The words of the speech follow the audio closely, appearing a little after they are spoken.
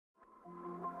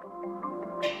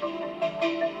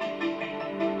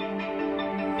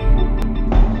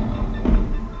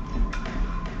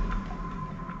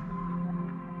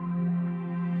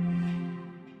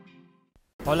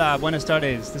Hola, buenas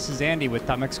tardes. This is Andy with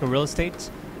Top Mexico Real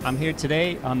Estate. I'm here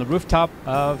today on the rooftop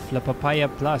of La Papaya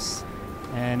Plus,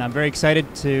 and I'm very excited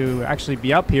to actually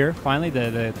be up here. Finally,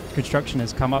 the construction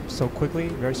has come up so quickly,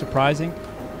 very surprising.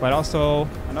 But also,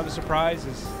 another surprise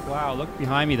is, wow, look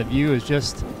behind me. The view is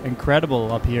just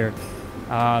incredible up here.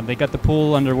 They got the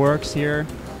pool under works here.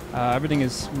 Everything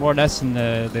is more or less in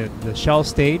the shell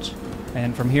stage.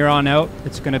 And from here on out,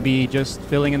 it's going to be just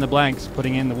filling in the blanks,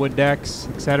 putting in the wood decks,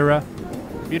 etc.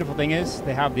 The beautiful thing is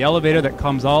they have the elevator that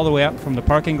comes all the way up from the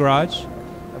parking garage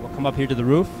that will come up here to the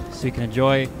roof, so you can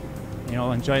enjoy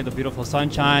the beautiful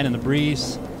sunshine and the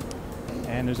breeze.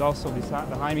 And there's also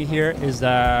behind me here is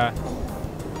a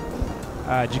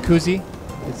jacuzzi.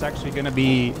 It's actually going to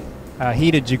be a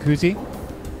heated jacuzzi,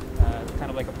 kind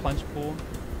of like a plunge pool.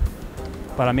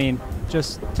 But I mean,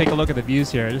 just take a look at the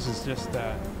views here. This is just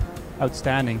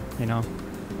outstanding, you know.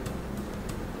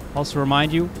 Also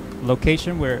remind you,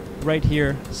 location, we're right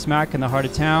here smack in the heart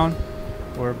of town.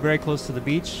 We're very close to the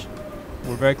beach.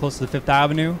 We're very close to the 5th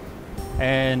Avenue,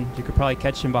 and you could probably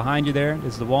catch him behind you. There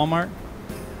is the Walmart,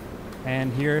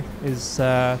 and here is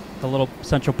the little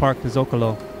Central Park, the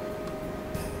Zocalo.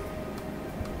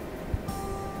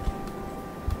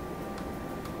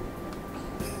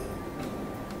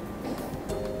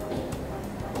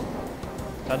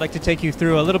 I'd like to take you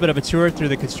through a little bit of a tour through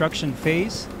the construction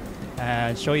phase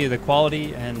and show you the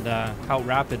quality and how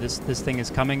rapid this thing is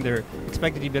coming. They're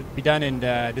expected to be done in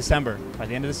December. By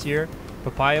the end of this year,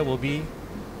 Papaya will be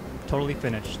totally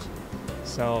finished.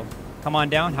 So come on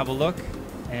down, have a look,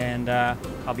 and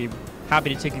I'll be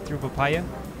happy to take you through Papaya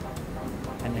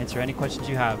and answer any questions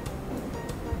you have.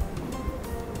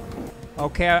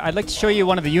 Okay, I'd like to show you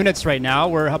one of the units right now.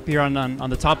 We're up here on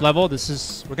the top level.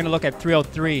 We're going to look at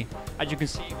 303. As you can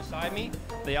see beside me,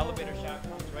 the elevator shaft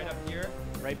comes right up here,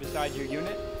 right beside your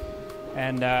unit,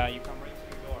 and you come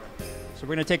right to your door. So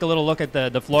we're going to take a little look at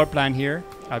the floor plan here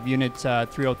of unit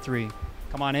 303.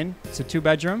 Come on in. It's a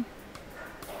 2-bedroom.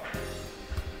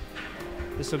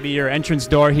 This will be your entrance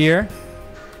door here,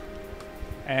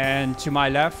 and to my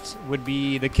left would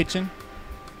be the kitchen,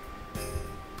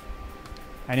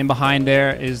 and in behind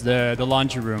there is the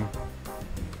laundry room.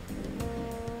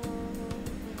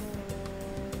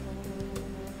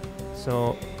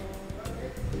 So,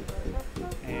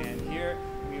 and here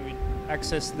we would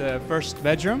access the first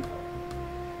bedroom.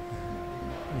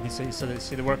 You can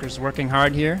see the workers working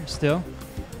hard here still.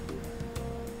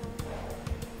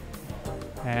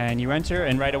 And you enter,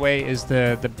 and right away is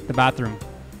the bathroom.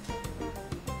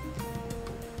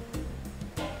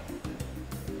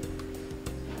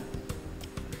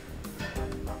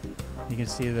 You can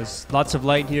see there's lots of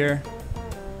light here.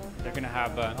 They're going to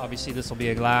have, obviously this will be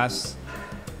a glass.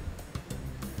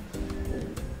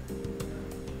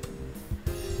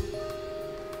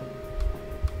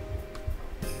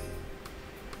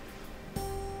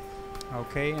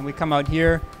 Okay, and we come out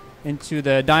here into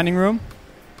the dining room,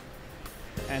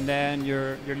 and then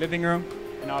your living room,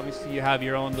 and obviously you have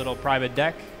your own little private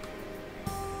deck.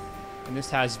 And this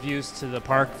has views to the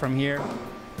park from here.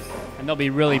 And there'll be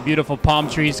really beautiful palm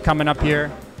trees coming up here,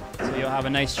 so you'll have a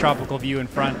nice tropical view in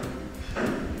front.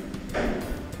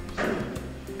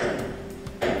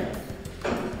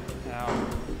 Now,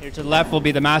 here to the left will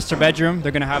be the master bedroom.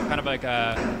 They're going to have kind of like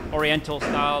a oriental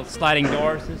style sliding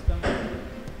door system.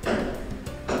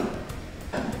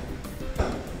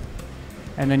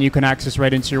 And then you can access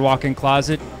right into your walk-in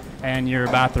closet and your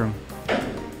bathroom.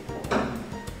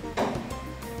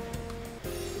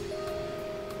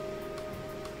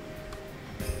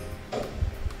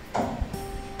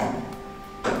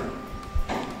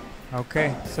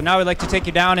 Okay, so now I'd like to take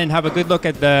you down and have a good look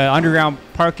at the underground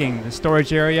parking, the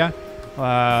storage area,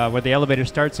 where the elevator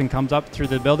starts and comes up through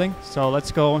the building. So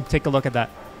let's go and take a look at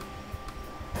that.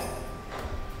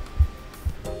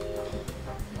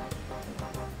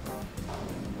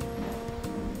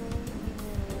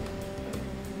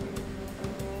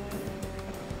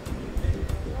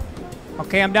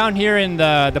 Okay, I'm down here in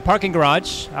the parking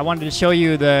garage. I wanted to show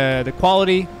you the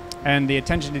quality and the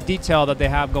attention to detail that they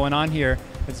have going on here.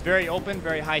 It's very open,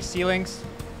 very high ceilings.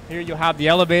 Here you'll have the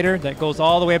elevator that goes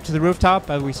all the way up to the rooftop,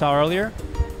 as we saw earlier,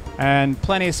 and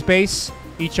plenty of space.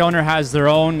 Each owner has their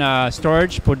own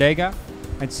storage, bodega.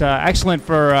 It's excellent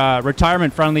for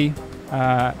retirement-friendly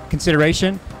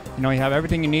consideration. You know, you have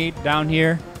everything you need down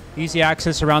here, easy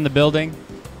access around the building.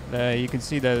 You can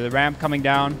see the ramp coming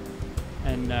down.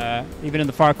 And even in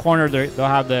the far corner, they'll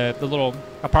have the little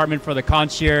apartment for the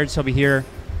concierge. He'll be here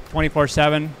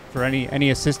 24/7 for any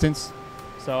assistance.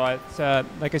 So it's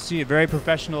like I see, very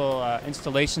professional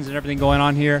installations and everything going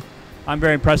on here. I'm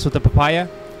very impressed with the Papaya,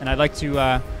 and I'd like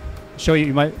to show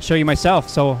you myself.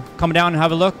 So come down and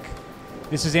have a look.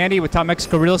 This is Andy with Top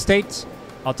Mexico Real Estate.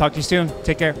 I'll talk to you soon.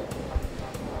 Take care.